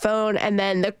to her on the phone, and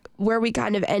then where we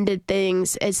kind of ended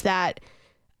things is that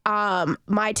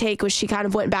my take was she kind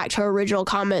of went back to her original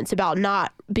comments about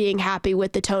not being happy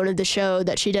with the tone of the show,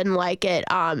 that she didn't like it,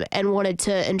 and wanted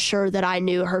to ensure that I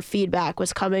knew her feedback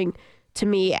was coming to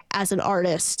me as an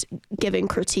artist giving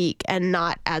critique and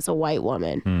not as a white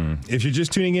woman. If you're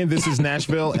just tuning in, this is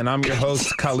Nashville, and I'm your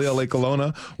host, Khalil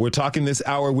Ekulona. We're talking this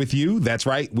hour with you. That's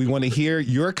right. We want to hear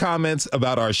your comments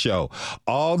about our show.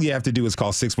 All you have to do is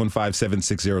call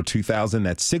 615-760-2000.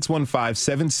 That's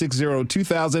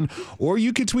 615-760-2000. Or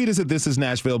you can tweet us at This Is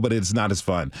Nashville, but it's not as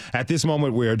fun. At this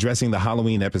moment, we're addressing the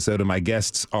Halloween episode, and my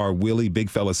guests are Willie Big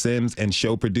Fella Sims and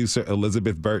show producer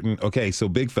Elizabeth Burton. Okay, so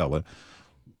Big Fella,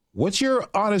 what's your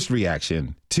honest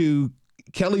reaction to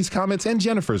Kelly's comments and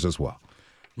Jennifer's as well?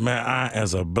 Man, I,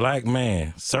 as a Black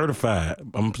man, certified,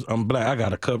 I'm Black. I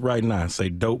got a cup right now. Say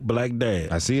dope Black dad.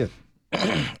 I see it.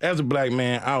 As a Black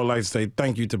man, I would like to say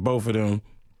thank you to both of them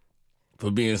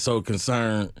for being so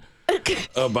concerned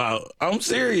about, I'm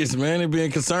serious, man, and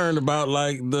being concerned about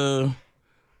like the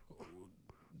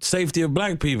safety of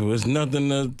Black people. It's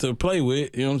nothing to play with,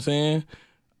 you know what I'm saying?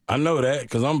 I know that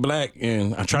because I'm Black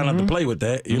and I try not to play with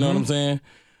that. You know what I'm saying?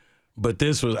 But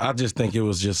I just think it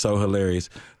was just so hilarious.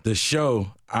 The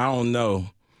show, I don't know.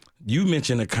 You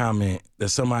mentioned a comment that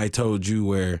somebody told you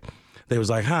where they was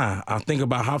like, I think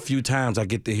about how few times I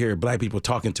get to hear Black people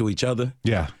talking to each other.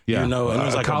 Yeah. And it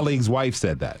was like a colleague's wife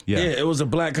said that. Yeah, it was a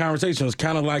Black conversation. It was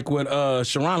kind of like what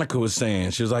Sheronica was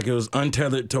saying. She was like, it was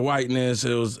untethered to whiteness.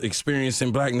 It was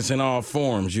experiencing Blackness in all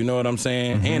forms. You know what I'm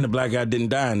saying? And the Black guy didn't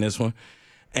die in this one.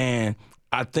 And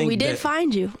I think we did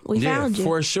find you. We found you.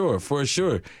 For sure.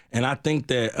 And I think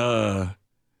that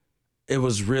it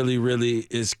was really, really,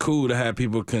 it's cool to have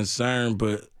people concerned,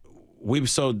 but we were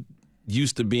so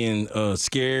used to being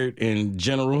scared in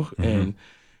general and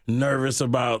nervous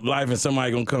about life and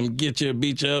somebody gonna come get you,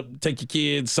 beat you up, take your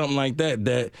kids, something like that,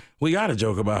 that we gotta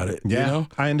joke about it. Yeah, you know?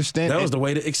 I understand. That was the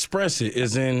way to express it,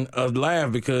 is in a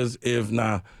laugh, because if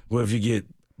you get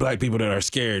Black people that are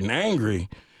scared and angry,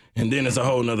 and then it's a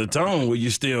whole nother tone where you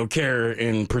still care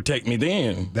and protect me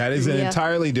then. That is an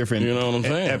entirely different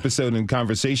episode and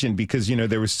conversation, because,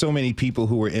 there were so many people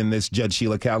who were in this. Judge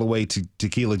Sheila Calloway,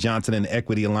 Tequila Johnson and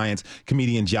Equity Alliance,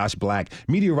 comedian Josh Black,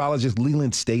 meteorologist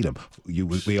Leland Statham.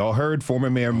 We all heard former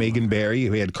Mayor Megan Barry.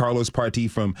 We had Carlos Partee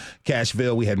from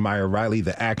Cashville. We had Maya Riley,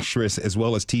 the actress, as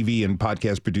well as TV and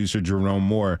podcast producer Jerome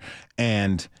Moore.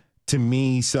 And to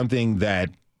me, something that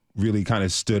really kind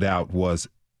of stood out was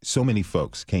so many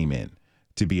folks came in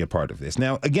to be a part of this.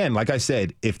 Now, again, like I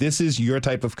said, if this is your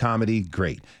type of comedy,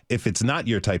 great. If it's not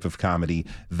your type of comedy,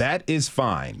 that is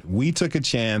fine. We took a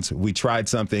chance. We tried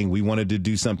something. We wanted to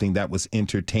do something that was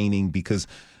entertaining, because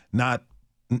not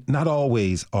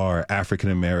always are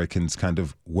African Americans kind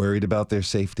of worried about their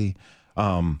safety.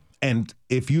 And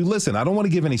if you listen, I don't want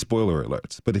to give any spoiler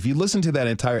alerts, but if you listen to that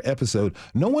entire episode,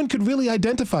 no one could really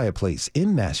identify a place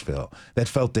in Nashville that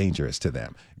felt dangerous to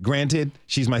them. Granted,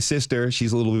 she's my sister.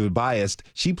 She's a little bit biased.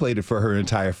 She played it for her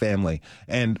entire family.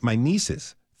 And my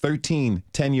nieces, 13,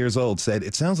 10 years old, said,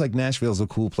 it sounds like Nashville's a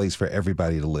cool place for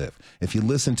everybody to live. If you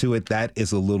listen to it, that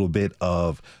is a little bit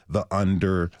of the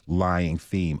underlying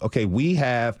theme. Okay, we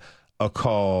have a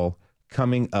call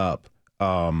coming up.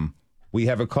 We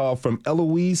have a call from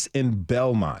Eloise in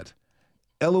Belmont.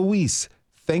 Eloise,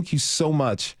 thank you so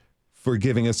much for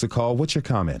giving us a call. What's your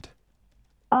comment?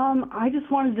 I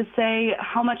just wanted to say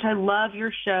how much I love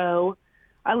your show.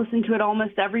 I listen to it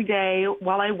almost every day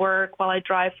while I work, while I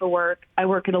drive for work. I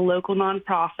work at a local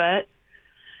nonprofit.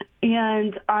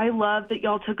 And I love that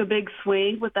y'all took a big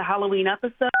swing with the Halloween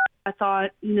episode. I thought,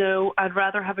 I'd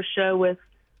rather have a show with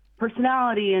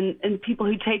personality and people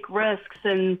who take risks.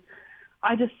 And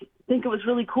I just think it was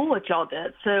really cool what y'all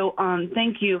did. So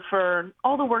thank you for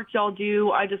all the work y'all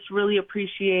do. I just really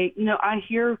appreciate, I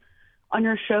hear on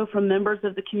your show from members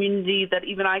of the community that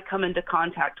even I come into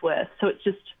contact with. So it's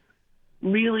just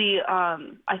really,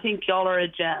 I think y'all are a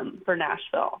gem for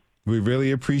Nashville. We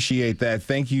really appreciate that.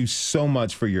 Thank you so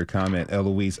much for your comment,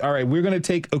 Eloise. All right, we're going to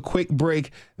take a quick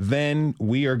break. Then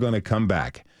we are going to come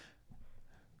back.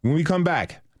 When we come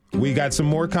back, we got some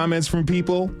more comments from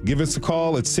people. Give us a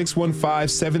call at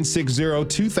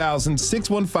 615-760-2000,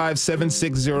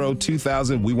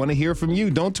 615-760-2000. We want to hear from you.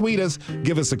 Don't tweet us.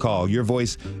 Give us a call. Your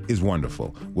voice is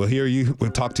wonderful. We'll hear you. We'll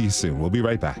talk to you soon. We'll be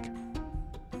right back.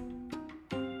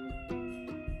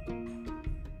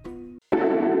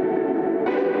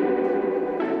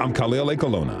 I'm Khalil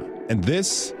Ekulona, and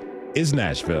this is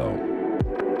Nashville.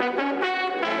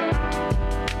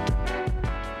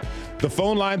 The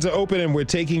phone lines are open and we're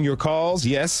taking your calls.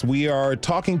 Yes, we are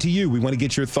talking to you. We want to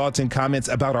get your thoughts and comments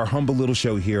about our humble little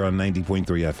show here on 90.3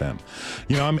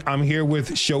 FM. I'm here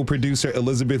with show producer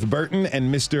Elizabeth Burton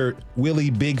and Mr. Willie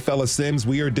Big Fella Sims.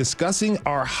 We are discussing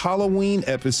our Halloween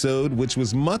episode, which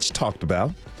was much talked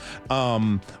about.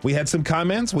 We had some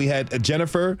comments. We had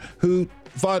Jennifer who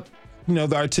thought,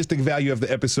 the artistic value of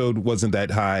the episode wasn't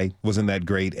that high, wasn't that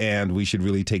great, and we should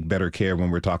really take better care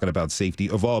when we're talking about safety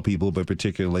of all people, but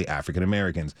particularly African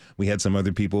Americans. We had some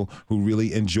other people who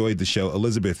really enjoyed the show.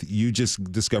 Elizabeth, you just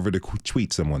discovered a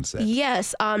tweet someone said.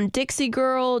 Yes, Dixie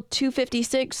Girl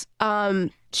 256,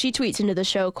 she tweets into the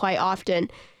show quite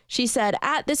often. She said,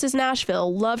 "This is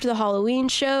Nashville, loved the Halloween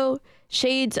show,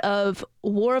 shades of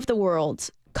War of the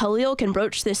Worlds. Khalil can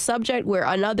broach this subject where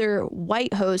another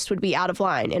white host would be out of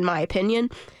line, in my opinion.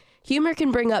 Humor can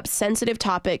bring up sensitive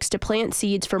topics to plant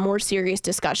seeds for more serious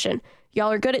discussion. Y'all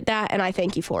are good at that, and I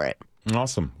thank you for it."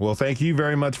 Awesome. Well, thank you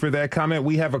very much for that comment.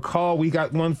 We have a call. We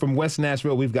got one from West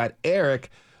Nashville. We've got Eric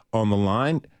on the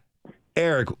line.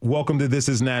 Eric, welcome to This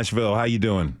is Nashville. How you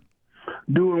doing?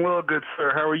 Doing well, good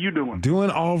sir. How are you doing? Doing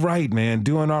all right, man.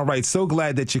 Doing all right. So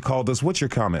glad that you called us. What's your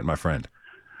comment, my friend?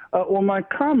 Well, my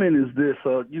comment is this,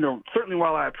 certainly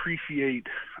while I appreciate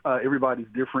everybody's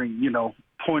differing,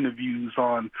 point of views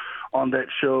on that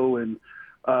show and,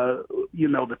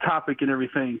 the topic and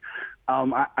everything,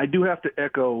 I do have to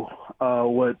echo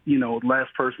what,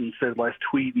 last person said, last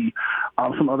tweet, and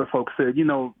some other folks said,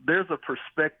 there's a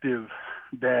perspective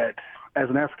that as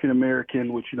an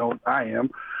African-American, which, I am,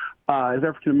 as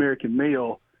African-American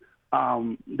male,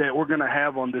 that we're going to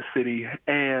have on this city,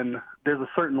 and there's a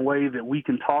certain way that we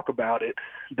can talk about it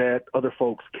that other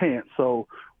folks can't. So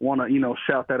want to,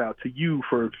 shout that out to you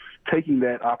for taking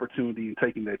that opportunity and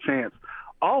taking that chance.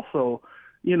 Also,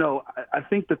 I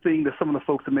think the thing that some of the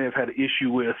folks that may have had an issue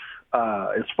with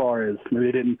as far as maybe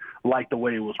they didn't like the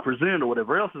way it was presented or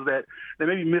whatever else is that they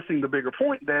may be missing the bigger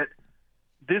point that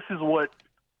this is what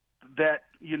that,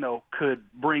 could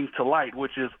bring to light,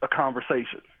 which is a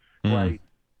conversation, right?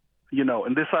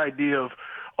 And this idea of,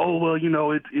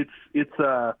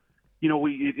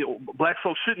 black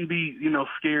folks shouldn't be,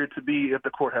 scared to be at the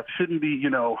courthouse, shouldn't be,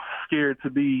 scared to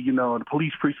be, in the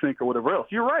police precinct or whatever else.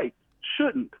 You're right.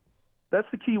 Shouldn't. That's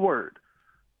the key word.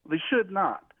 They should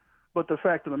not. But the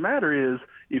fact of the matter is,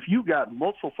 if you got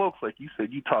multiple folks, like you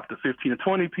said, you talked to 15 or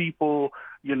 20 people,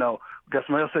 got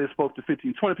somebody else say spoke to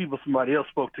 15, 20 people, somebody else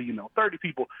spoke to, 30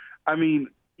 people. I mean,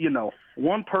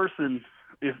 one person,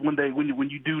 when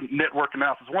you do network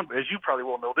analysis, as you probably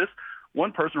will know this,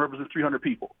 one person represents 300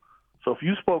 people. So if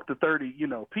you spoke to 30,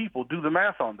 people, do the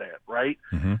math on that, right?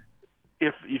 Mm-hmm.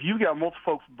 If you got multiple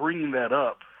folks bringing that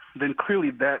up, then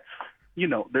clearly that's,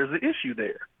 there's an issue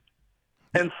there.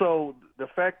 And so the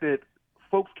fact that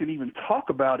folks can even talk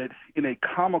about it in a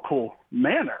comical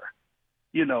manner,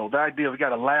 the idea of we got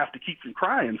to laugh to keep from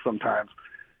crying sometimes,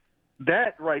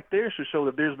 that right there should show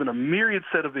that there's been a myriad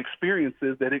set of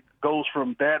experiences that it goes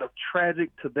from that of tragic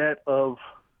to that of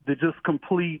the just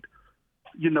complete,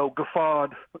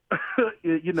 guffawed,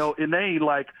 inane,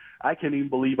 like, I can't even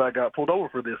believe I got pulled over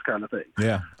for this kind of thing.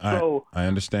 Yeah, so, I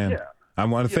understand. Yeah. I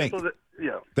want to thank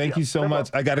Thank you so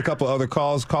much. I got a couple other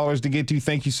callers to get to.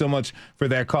 Thank you so much for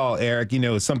that call, Eric.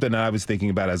 It's something that I was thinking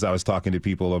about as I was talking to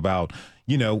people about,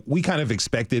 we kind of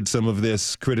expected some of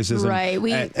this criticism. Right.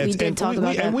 We did talk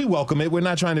about that. And we welcome it. We're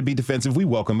not trying to be defensive. We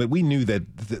welcome it. We knew that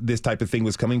this type of thing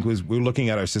was coming because we're looking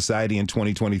at our society in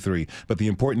 2023. But the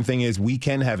important thing is we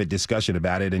can have a discussion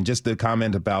about it. And just the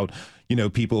comment about,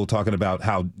 people talking about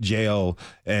how jail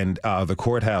and the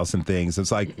courthouse and things.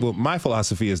 It's like, well, my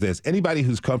philosophy is this. Anybody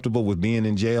who's comfortable with being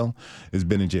in jail has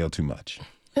been in jail too much.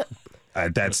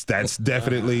 That's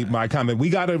definitely my comment. We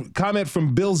got a comment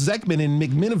from Bill Zeckman in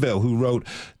McMinnville who wrote,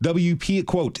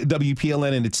 quote,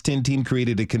 WPLN and its 10 team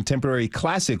created a contemporary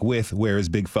classic with Where is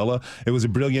Big Fella? It was a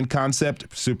brilliant concept,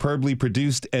 superbly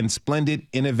produced, and splendid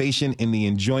innovation in the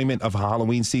enjoyment of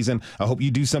Halloween season. I hope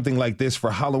you do something like this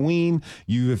for Halloween.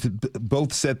 You have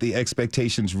both set the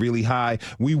expectations really high.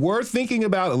 We were thinking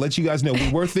about, I'll let you guys know, we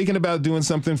were thinking about doing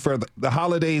something for the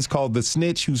holidays called The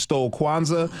Snitch Who Stole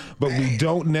Kwanzaa, but we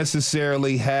don't necessarily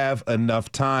have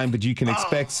enough time, but you can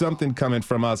expect something coming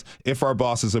from us if our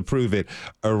bosses approve it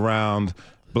around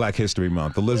Black History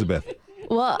Month. Elizabeth.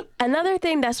 Well, another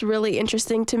thing that's really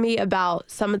interesting to me about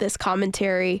some of this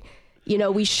commentary,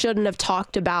 we shouldn't have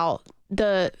talked about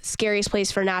the scariest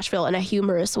place for Nashville in a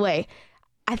humorous way.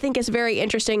 I think it's very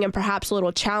interesting and perhaps a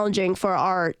little challenging for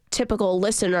our typical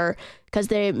listener because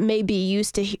they may be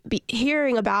used to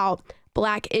hearing about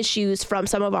Black issues from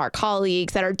some of our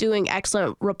colleagues that are doing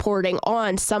excellent reporting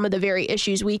on some of the very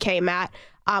issues we came at.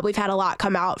 We've had a lot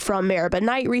come out from Mayor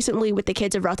Benight recently with the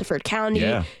kids of Rutherford County.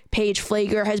 Yeah. Paige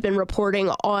Flager has been reporting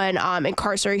on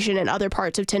incarceration in other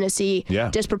parts of Tennessee,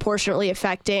 disproportionately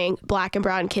affecting Black and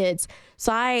brown kids.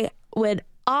 So I would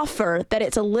offer that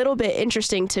it's a little bit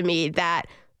interesting to me that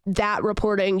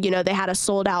reporting, they had a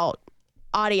sold out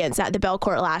audience at the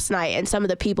Belcourt last night, and some of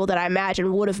the people that I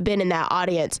imagine would have been in that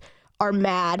audience are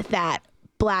mad that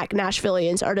Black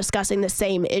Nashvillians are discussing the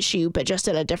same issue, but just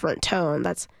in a different tone.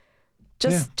 That's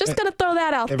just going to throw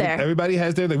that out there. Everybody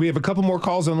has their, we have a couple more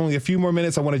calls and only a few more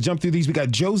minutes. I want to jump through these. We got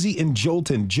Josie in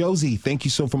Jolton. Josie, thank you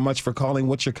so much for calling.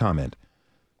 What's your comment?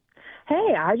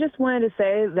 Hey, I just wanted to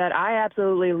say that I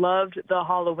absolutely loved the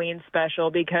Halloween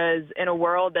special because in a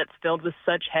world that's filled with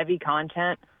such heavy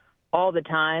content all the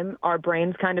time, our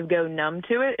brains kind of go numb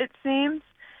to it, it seems.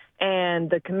 And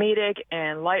the comedic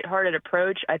and lighthearted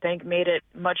approach, I think, made it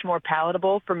much more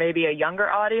palatable for maybe a younger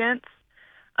audience.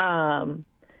 And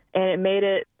it made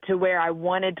it to where I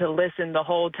wanted to listen the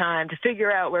whole time to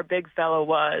figure out where Big Fella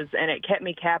was. And it kept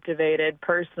me captivated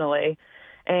personally.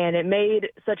 And it made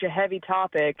such a heavy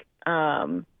topic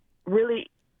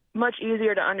really much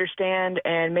easier to understand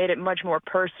and made it much more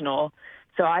personal.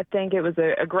 So I think it was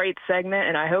a great segment.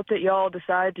 And I hope that y'all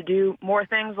decide to do more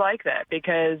things like that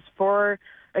because for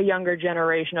a younger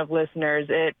generation of listeners,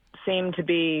 it seemed to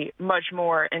be much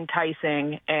more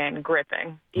enticing and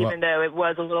gripping. Even though it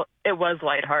was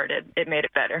lighthearted, it made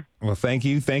it better. Well, thank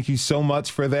you. Thank you so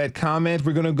much for that comment.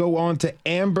 We're going to go on to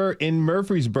Amber in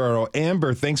Murfreesboro.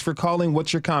 Amber, thanks for calling.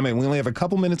 What's your comment? We only have a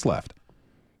couple minutes left.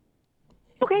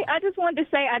 Okay, I just wanted to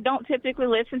say I don't typically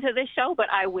listen to this show, but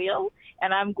I will,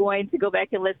 and I'm going to go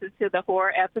back and listen to the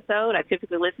horror episode. I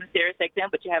typically listen to Sirius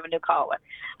XM, but you have a new caller.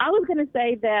 I was going to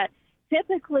say that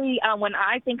typically, when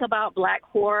I think about Black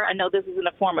horror, I know this is in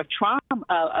a form of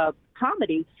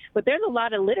comedy, but there's a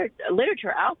lot of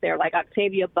literature out there, like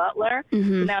Octavia Butler,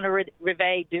 Samantha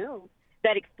Rivet do,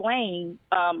 that explain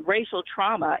racial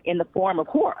trauma in the form of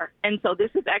horror. And so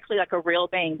this is actually like a real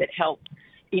thing that helps,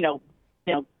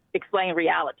 explain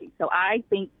reality. So I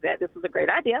think that this is a great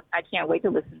idea. I can't wait to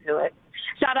listen to it.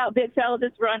 Shout out Big Fella,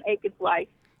 this Ron Aiken's wife.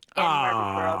 What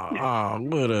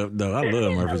up, though? I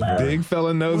love Murfreesboro. Big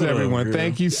Fella knows everyone. Girl.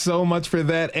 Thank you so much for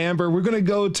that, Amber. We're going to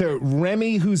go to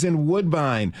Remy, who's in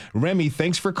Woodbine. Remy,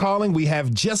 thanks for calling. We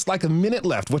have just like a minute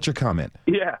left. What's your comment?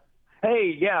 Yeah.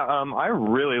 Hey, I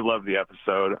really love the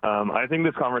episode. I think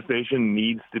this conversation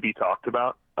needs to be talked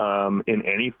about in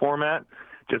any format,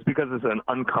 just because it's an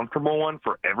uncomfortable one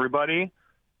for everybody.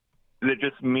 That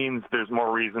just means there's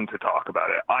more reason to talk about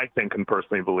it, I think and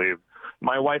personally believe.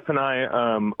 My wife and I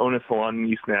own a salon in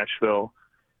East Nashville.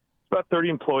 It's about 30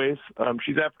 employees.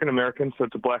 She's African-American, so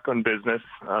it's a Black-owned business.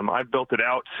 I built it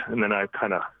out, and then I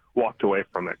kind of walked away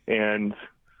from it. And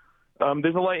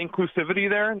there's a light inclusivity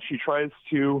there, and she tries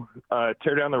to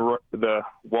tear down the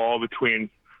wall between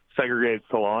segregated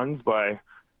salons by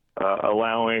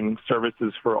allowing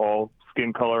services for all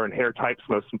skin color and hair types,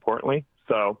 most importantly.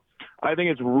 So I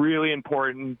think it's really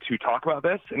important to talk about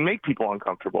this and make people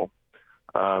uncomfortable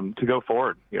to go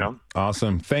forward,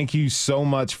 Awesome. Thank you so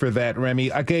much for that,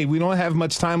 Remy. Okay, we don't have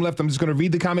much time left. I'm just going to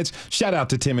read the comments. Shout out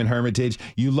to Tim in Hermitage.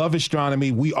 You love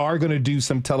astronomy. We are going to do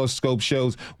some telescope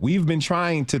shows. We've been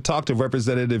trying to talk to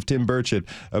Representative Tim Burchett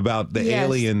about the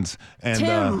aliens. And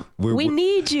Tim, we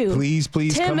need you. Please Tim, come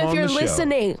on the show. Tim, if you're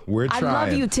listening, we're trying. I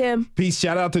love you, Tim. Peace.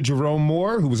 Shout out to Jerome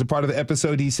Moore, who was a part of the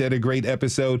episode. He said a great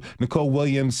episode. Nicole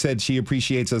Williams said she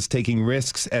appreciates us taking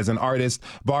risks as an artist.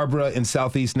 Barbara in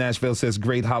Southeast Nashville says,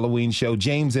 great Halloween show.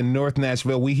 James in North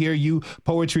Nashville, we hear you.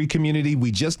 Poetry community,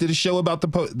 we just did a show about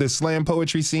the slam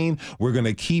poetry scene. We're going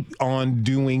to keep on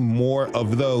doing more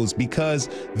of those because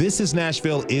This Is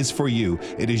Nashville is for you.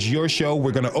 It is your show.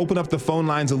 We're going to open up the phone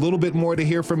lines a little bit more to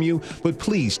hear from you, but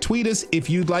please tweet us if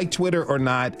you'd like Twitter or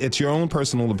not. It's your own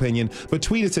personal opinion, but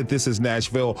tweet us at This Is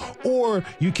Nashville, or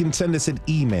you can send us an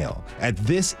email at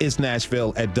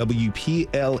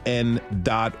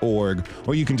thisisnashville@wpln.org,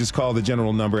 or you can just call the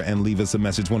general number and leave us a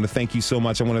message. I want to thank you so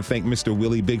much. I want to thank Mr.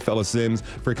 Willie Big Fella Sims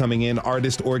for coming in,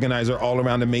 artist, organizer, all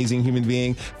around amazing human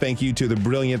being. Thank you to the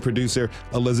brilliant producer,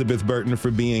 Elizabeth Burton,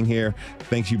 for being here.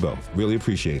 Thank you both. Really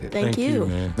appreciate it. Thank you,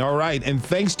 man. All right. And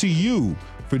thanks to you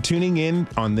for tuning in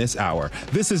on this hour.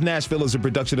 This Is Nashville is a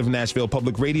production of Nashville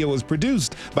Public Radio, is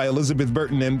produced by Elizabeth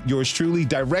Burton and yours truly,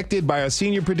 directed by our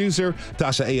senior producer,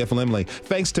 Tasha A.F. Limley.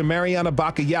 Thanks to Mariana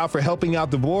Bacayao for helping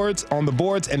out on the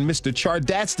boards, and Mr.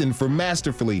 Chardatston for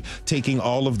masterfully taking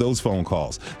all of those phone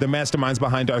calls. The masterminds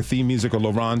behind our theme music are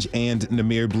Larange and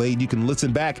Namir Blade. You can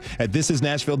listen back at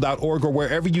thisisnashville.org or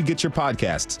wherever you get your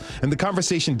podcasts. And the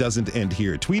conversation doesn't end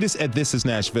here. Tweet us at This Is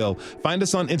Nashville. Find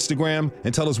us on Instagram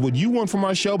and tell us what you want from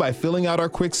our show by filling out our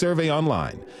quick survey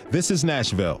online. This is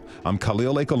Nashville. I'm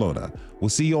Khalil Ekulona. We'll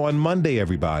see you on Monday,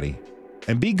 everybody,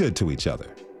 and be good to each other.